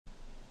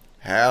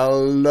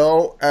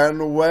Hello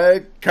and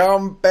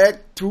welcome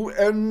back to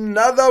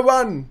another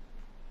one.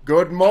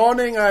 Good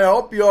morning, I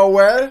hope you are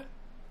well.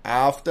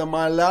 After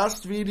my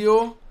last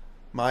video,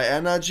 my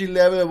energy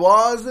level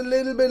was a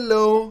little bit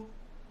low,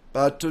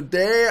 but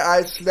today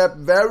I slept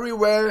very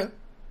well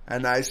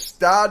and I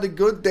start a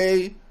good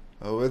day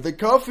with a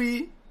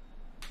coffee.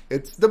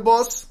 It's the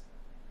boss.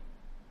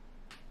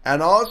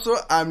 And also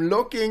I'm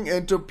looking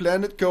into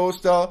Planet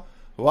Coaster,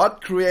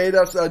 what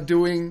creators are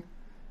doing,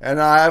 and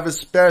I have a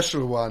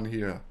special one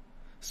here.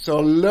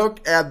 So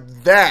look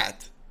at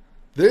that.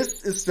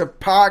 This is the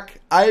park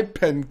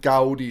Alpen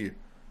Gaudi.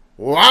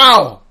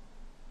 Wow!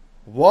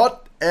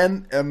 What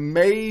an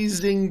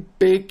amazing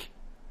big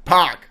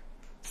park.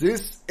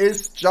 This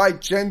is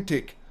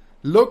gigantic.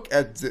 Look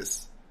at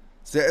this.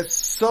 There is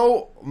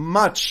so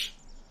much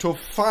to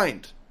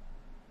find.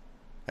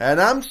 And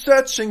I'm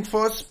searching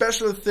for a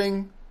special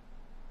thing.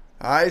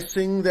 I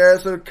think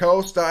there's a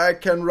coaster I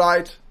can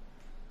ride.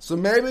 So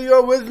maybe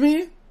you're with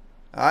me?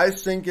 I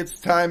think it's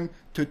time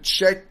to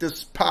check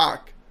this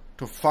park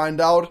to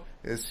find out,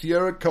 is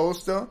here a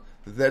coaster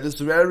that is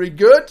very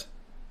good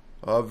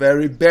or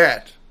very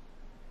bad?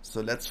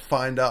 So let's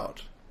find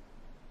out.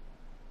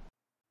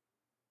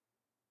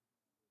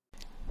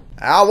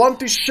 I want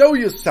to show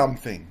you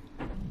something.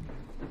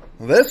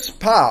 This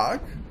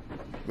park,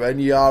 when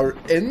you are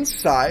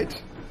inside,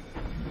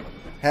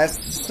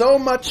 has so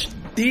much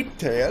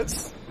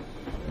details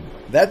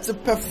that the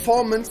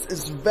performance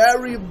is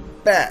very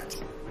bad.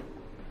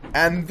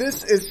 And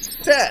this is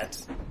sad,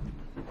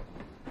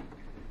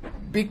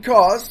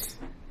 because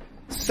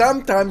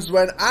sometimes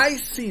when I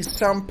see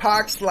some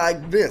parks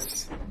like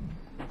this,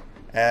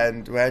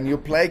 and when you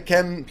play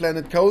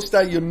Planet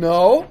Coaster, you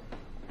know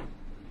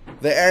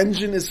the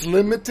engine is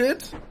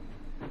limited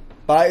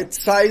by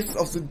its size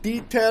of the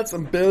details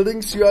and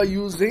buildings you are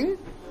using.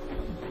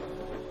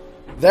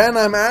 Then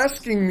I'm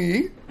asking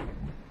me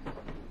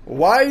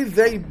why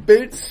they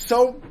build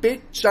so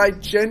big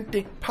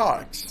gigantic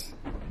parks.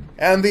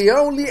 And the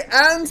only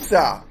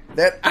answer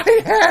that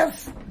I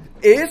have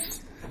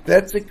is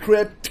that the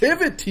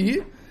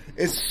creativity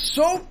is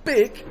so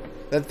big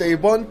that they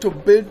want to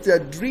build their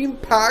dream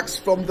parks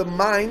from the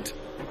mind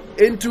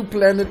into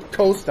Planet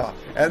Coaster.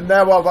 And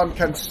never one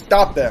can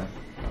stop them.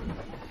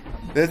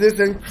 This is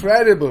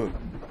incredible.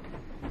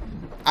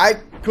 I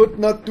could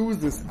not do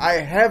this. I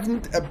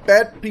haven't a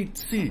bad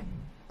PC.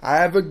 I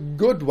have a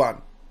good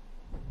one.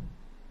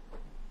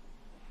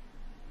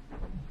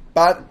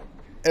 But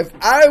if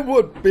I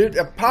would build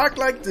a park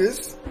like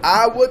this,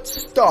 I would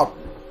stop.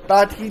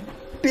 But he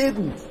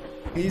didn't.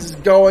 He's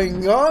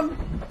going on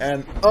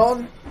and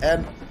on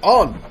and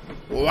on.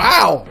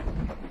 Wow!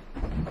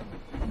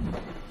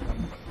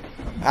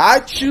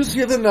 I choose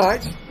here the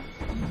night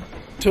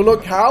to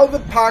look how the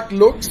park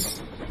looks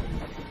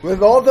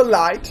with all the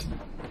light.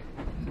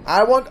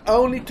 I want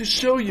only to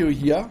show you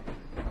here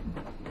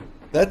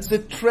that the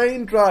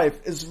train drive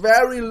is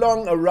very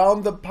long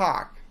around the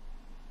park.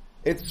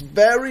 It's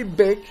very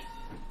big.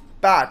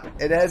 But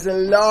it has a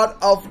lot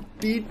of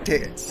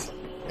details,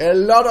 a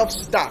lot of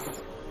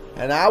stuff.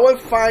 And I will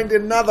find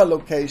another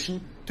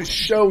location to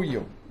show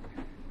you.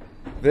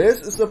 This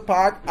is the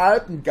park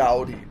Alpen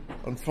Gaudi.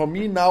 And for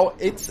me now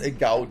it's a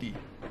Gaudi.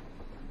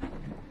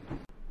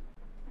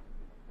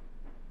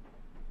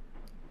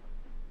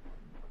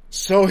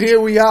 So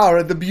here we are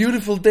at the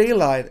beautiful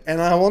daylight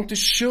and I want to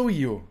show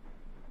you.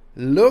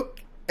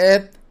 Look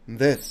at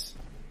this.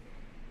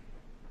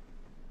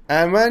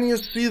 And when you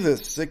see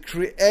this, the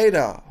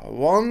creator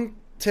want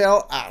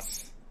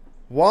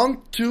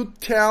to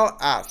tell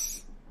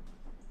us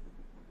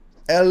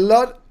a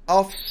lot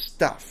of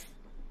stuff.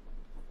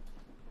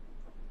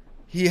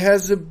 He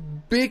has a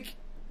big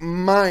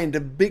mind, a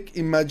big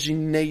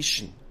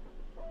imagination.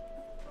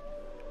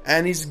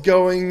 And he's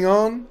going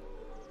on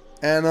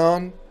and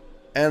on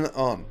and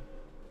on.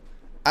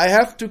 I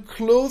have to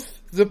close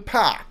the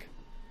park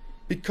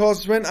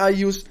because when I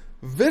use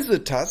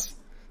visitors,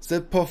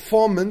 the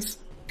performance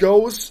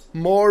goes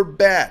more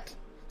bad.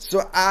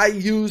 So I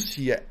use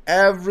here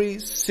every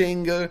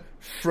single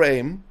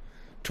frame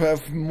to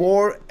have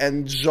more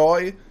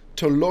enjoy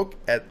to look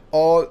at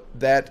all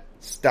that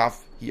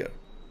stuff here.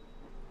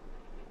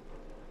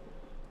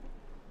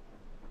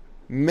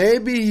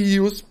 Maybe he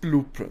used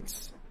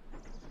blueprints,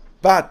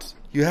 but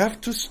you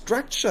have to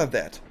structure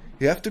that.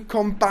 You have to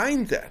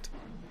combine that.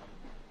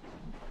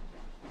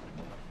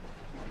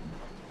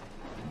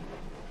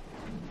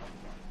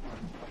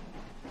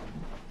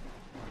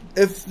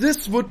 If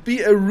this would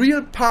be a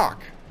real park,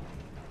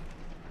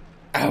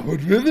 I would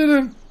visit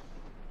him.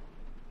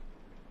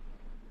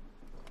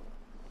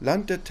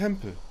 Land der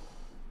Tempel.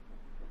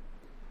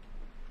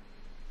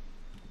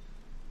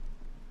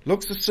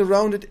 Look the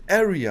surrounded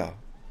area.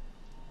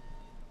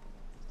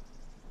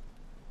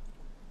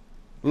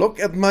 Look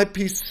at my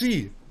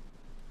PC.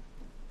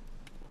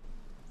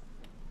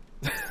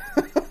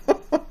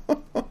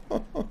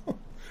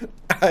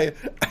 I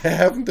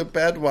haven't a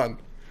bad one.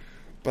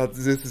 But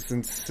this is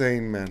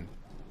insane, man.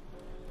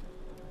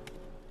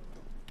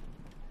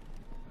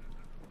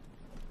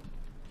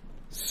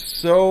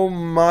 so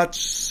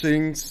much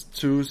things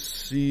to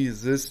see.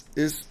 This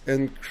is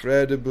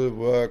incredible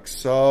work.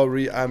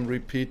 Sorry, I'm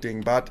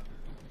repeating, but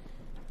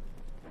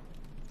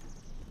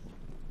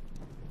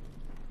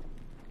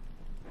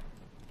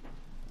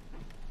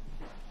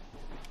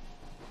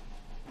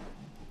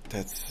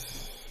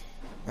that's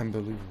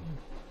unbelievable.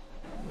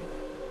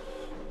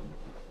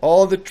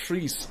 All the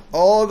trees,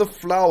 all the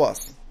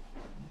flowers,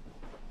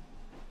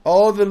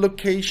 all the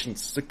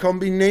locations, the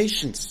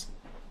combinations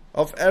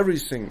of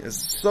everything is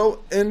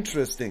so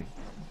interesting.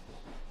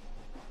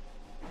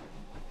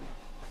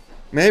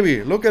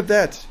 Maybe, look at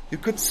that. You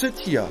could sit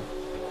here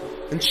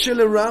and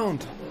chill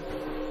around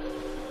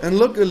and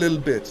look a little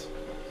bit.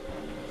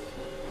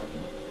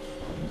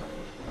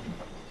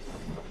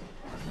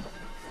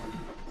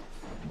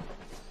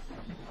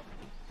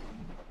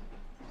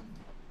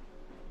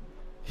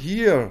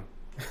 Here.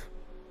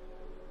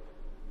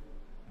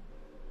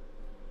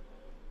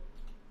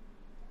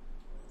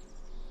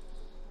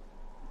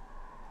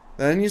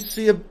 Then you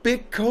see a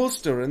big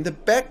coaster in the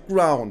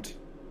background.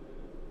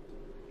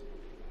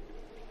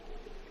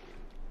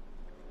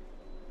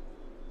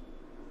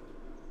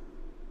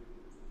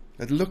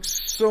 It looks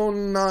so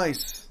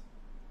nice.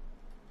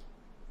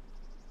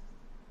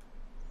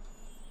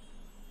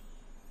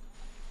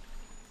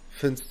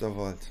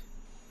 Finsterwald.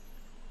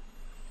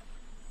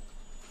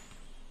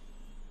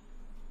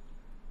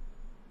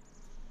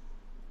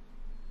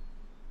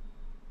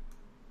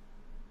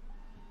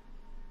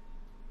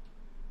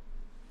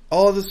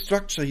 All the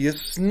structure here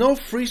is no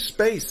free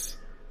space.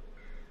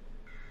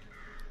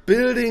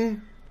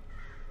 Building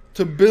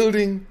to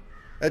building,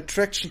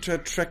 attraction to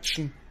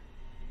attraction,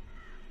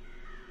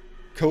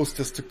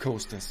 coasters to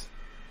coasters,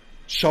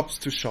 shops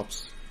to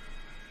shops.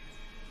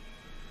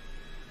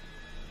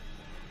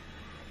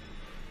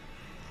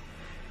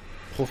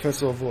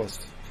 Professor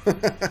Wurst.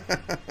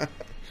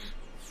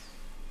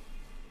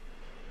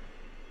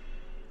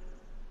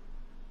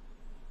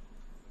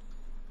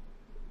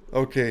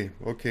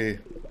 Okay.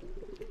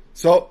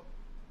 So,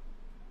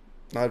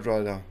 Knight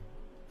Rider,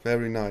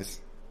 very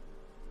nice.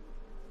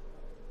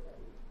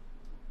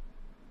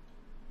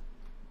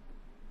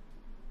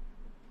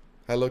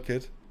 Hello,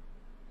 kid.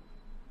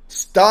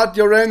 Start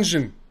your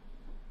engine.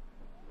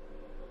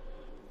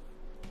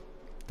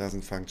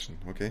 Doesn't function,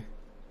 okay.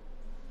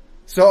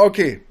 So,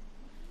 okay.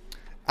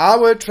 I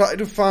will try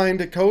to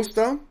find a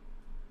coaster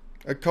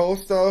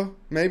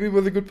maybe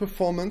with a good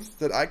performance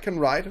that I can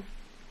ride.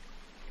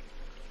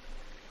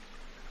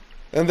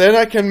 And then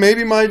I can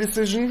do my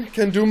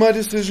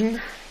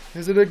decision.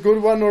 Is it a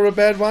good one or a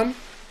bad one?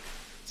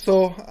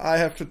 So I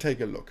have to take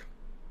a look.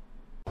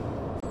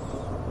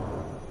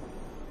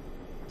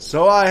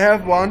 So I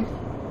have one.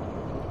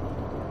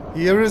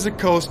 Here is a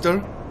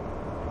coaster.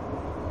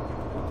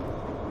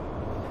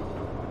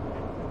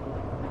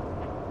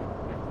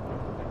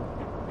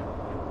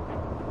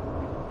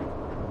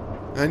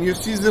 And you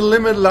see the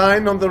limit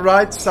line on the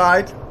right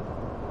side.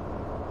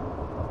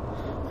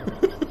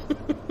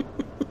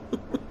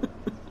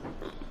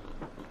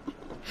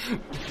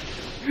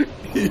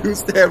 He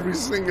used every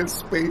single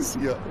space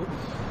here.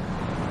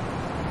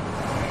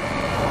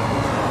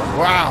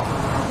 Wow.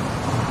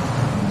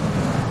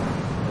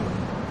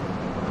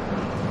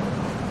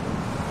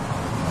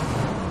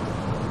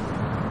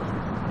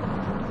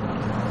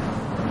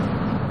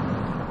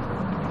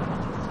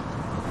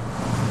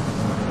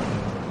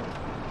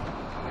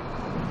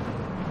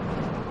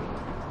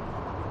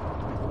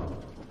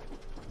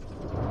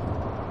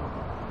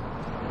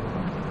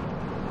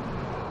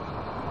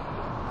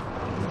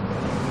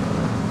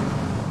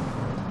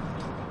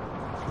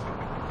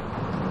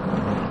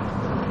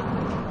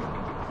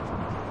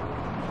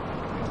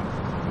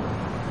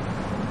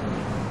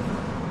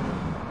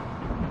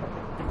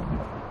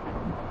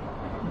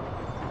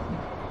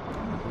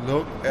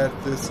 Look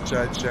at this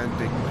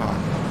gigantic park.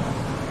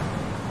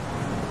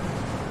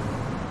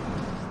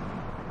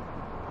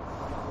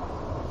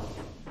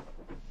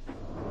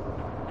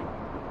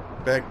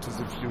 Back to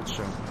the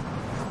Future.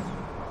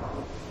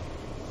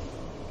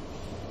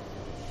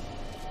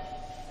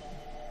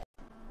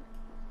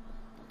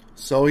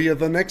 So here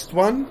the next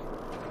one.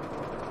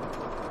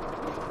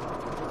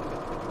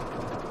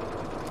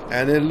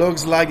 And it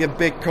looks like a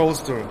big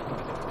coaster.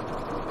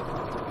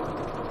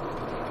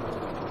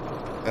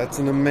 That's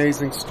an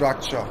amazing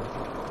structure.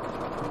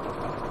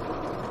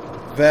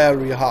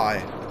 Very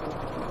high.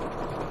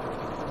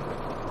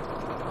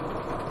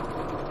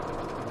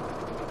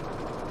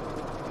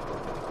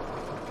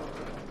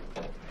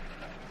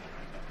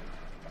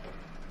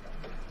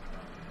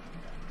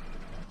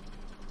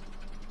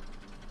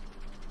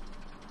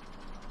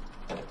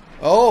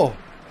 Oh!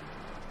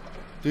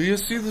 Do you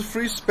see the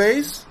free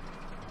space?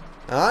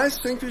 I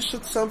think we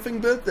should something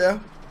build there.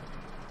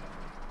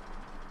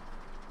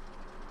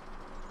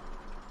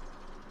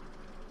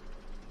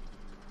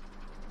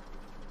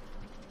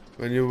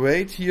 When you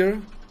wait here,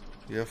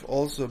 you have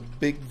also a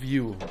big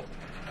view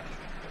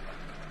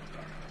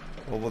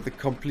over the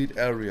complete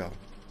area.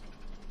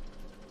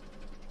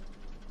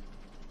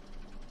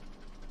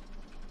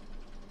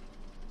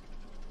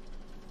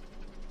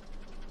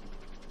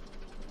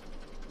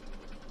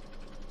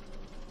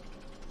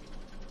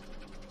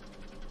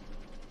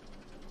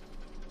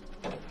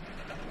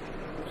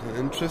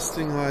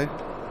 interesting height.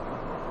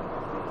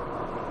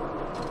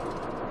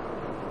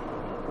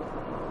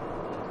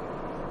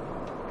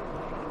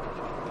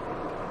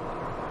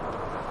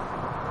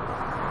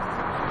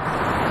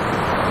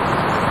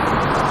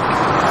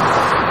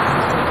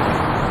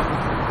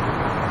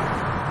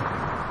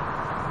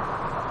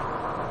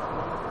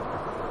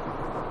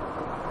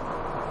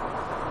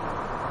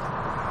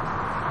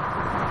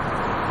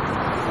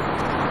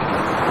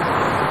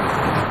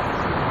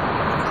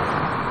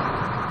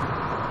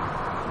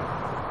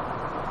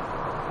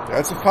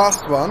 That's a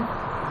fast one.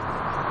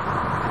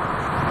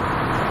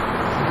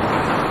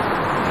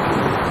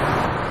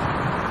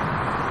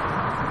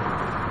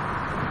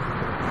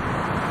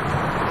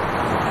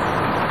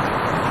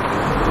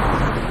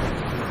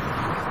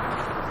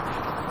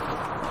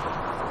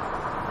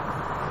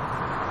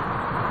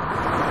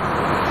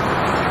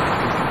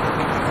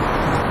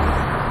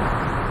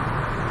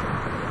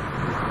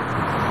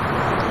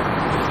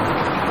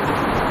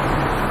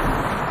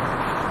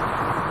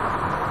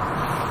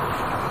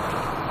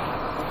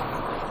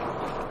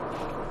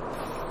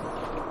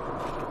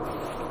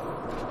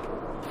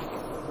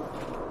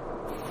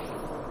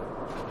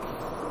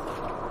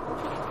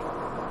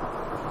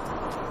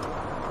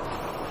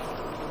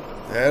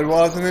 That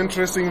was an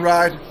interesting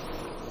ride.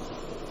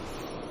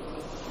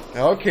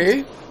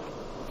 Okay.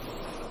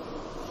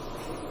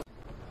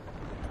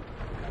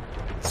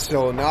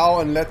 So now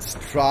and let's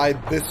try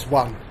this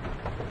one.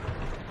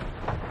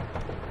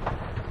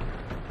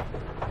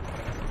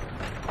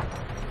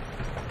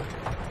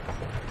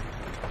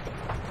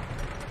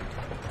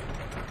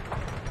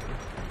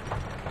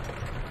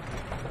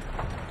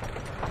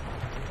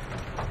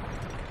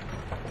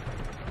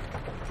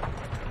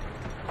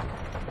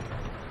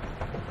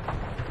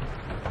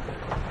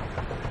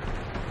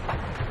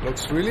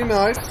 Looks really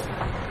nice.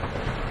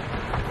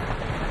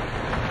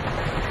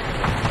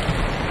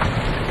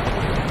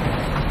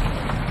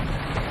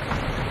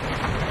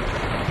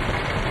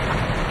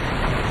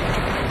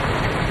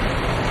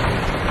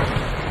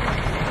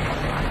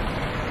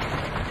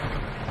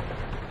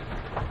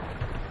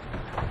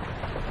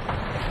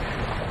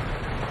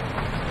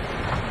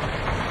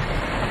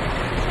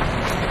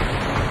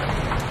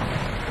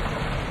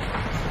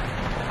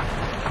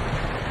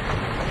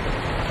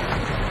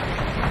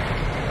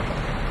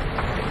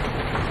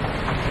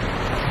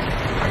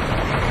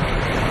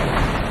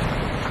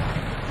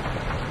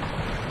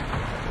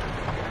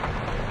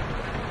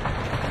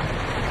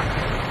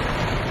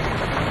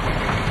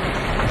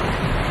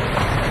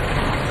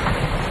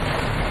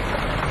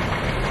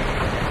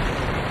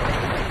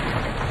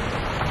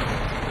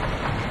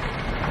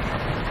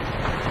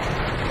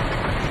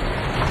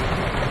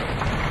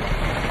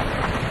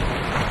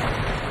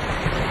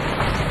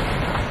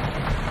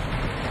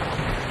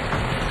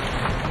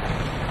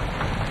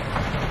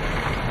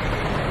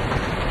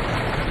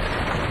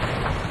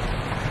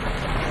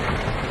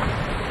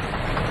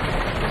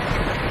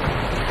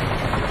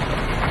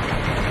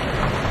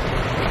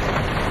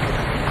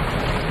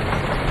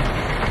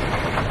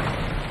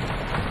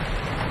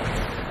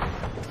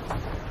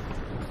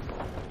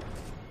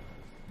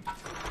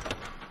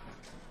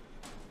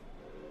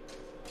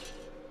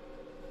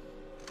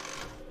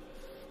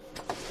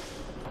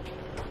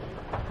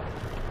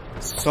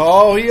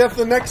 So here's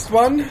the next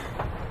one.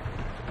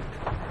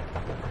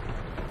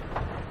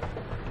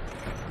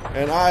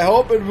 And I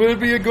hope it will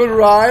be a good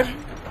ride.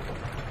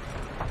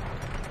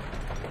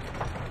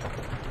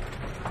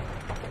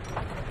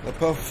 The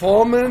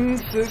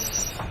performance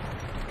is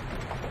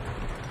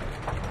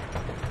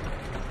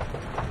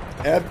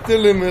at the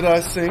limit, I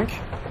think.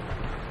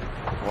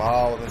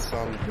 Wow, that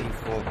sounds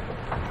beautiful.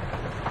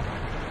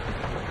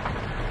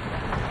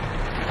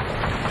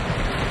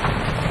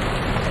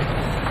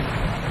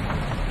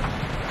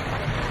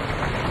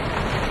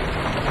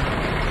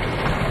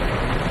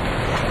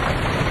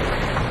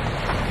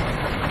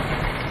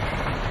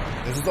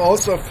 This is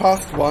also a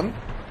fast one.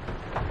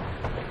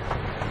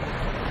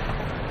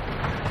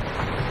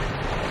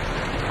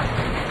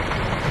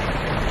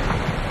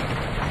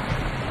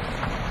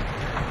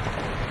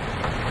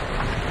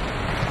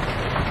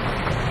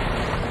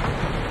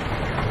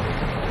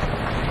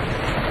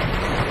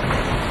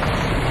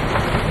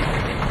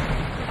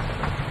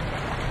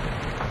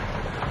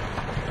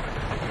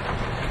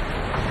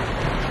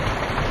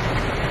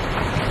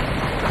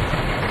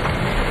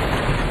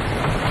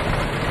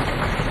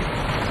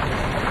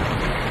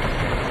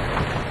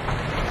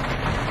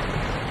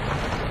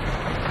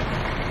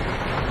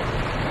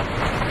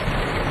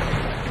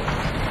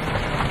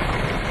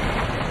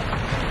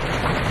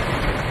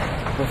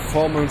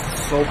 Performance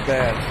so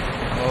bad.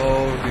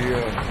 Oh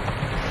dear.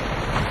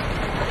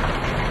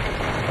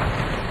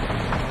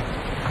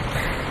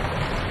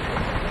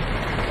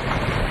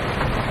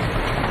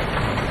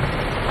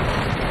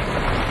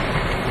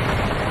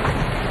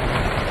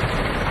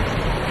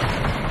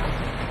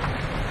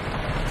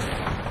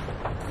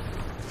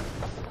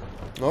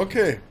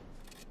 Okay.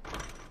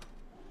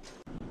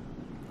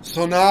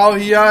 So now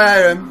here I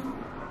am.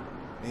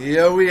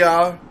 Here we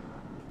are.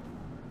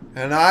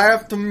 And I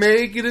have to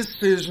make a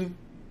decision.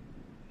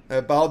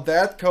 about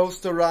that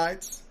coaster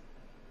rides?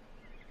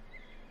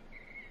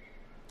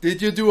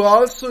 Did you do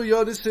also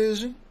your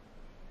decision?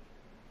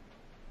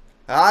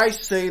 I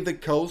say the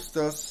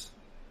coasters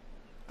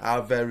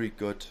are very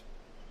good.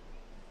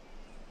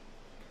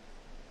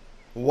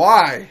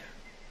 Why?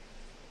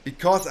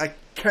 Because I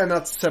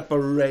cannot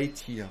separate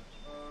here.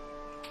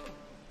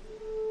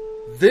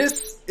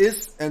 This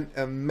is an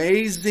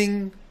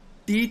amazing,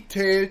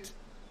 detailed,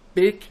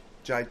 big,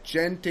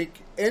 gigantic,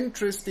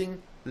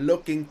 interesting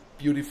looking,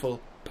 beautiful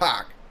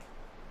park.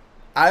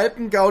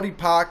 Alpen Gaudi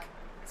Park,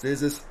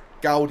 this is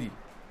Gaudi.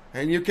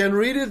 And you can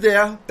read it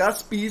there,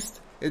 das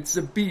Beast, it's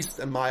a beast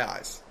in my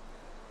eyes.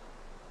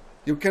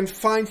 You can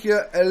find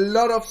here a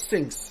lot of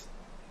things.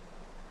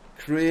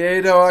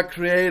 Creator or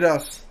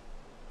creators.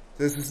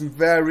 This is a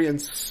very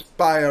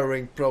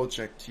inspiring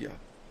project here.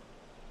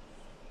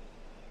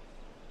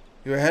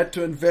 You had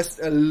to invest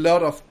a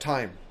lot of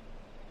time.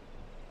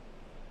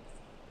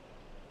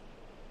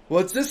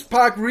 Was this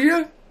park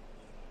real?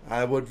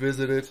 I would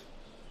visit it.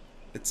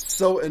 It's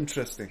so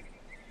interesting.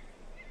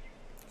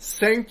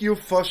 Thank you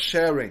for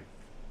sharing.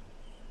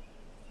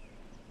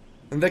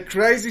 And the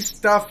crazy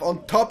stuff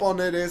on top on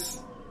it is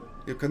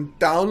you can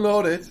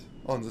download it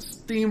on the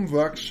Steam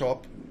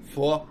Workshop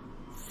for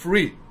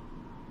free.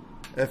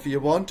 If you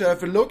want to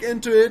have a look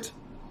into it,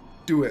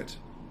 do it.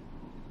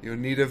 You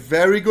need a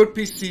very good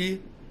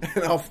PC.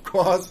 And of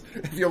course,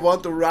 if you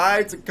want to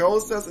ride the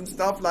coasters and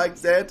stuff like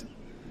that,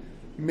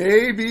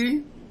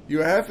 maybe you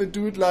have a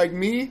dude like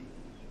me.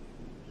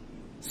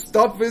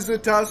 Stop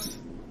visitors,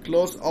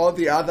 close all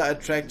the other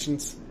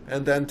attractions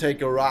and then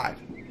take a ride.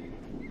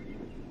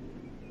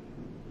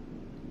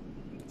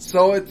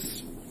 So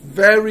it's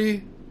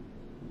very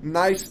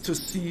nice to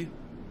see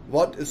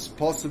what is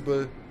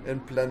possible in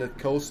Planet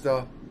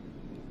Coaster.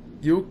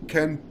 You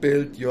can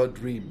build your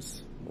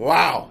dreams.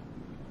 Wow!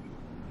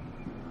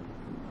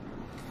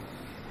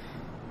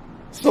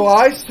 So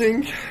I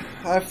think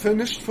I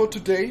finished for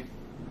today.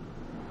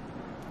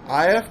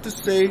 I have to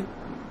say,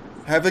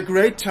 have a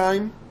great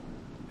time,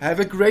 have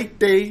a great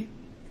day.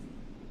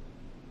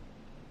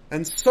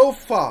 And so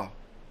far,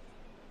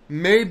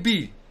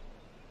 maybe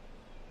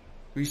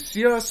we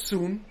see us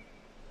soon.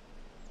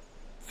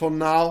 For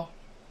now,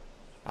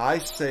 I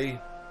say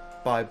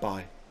bye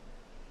bye.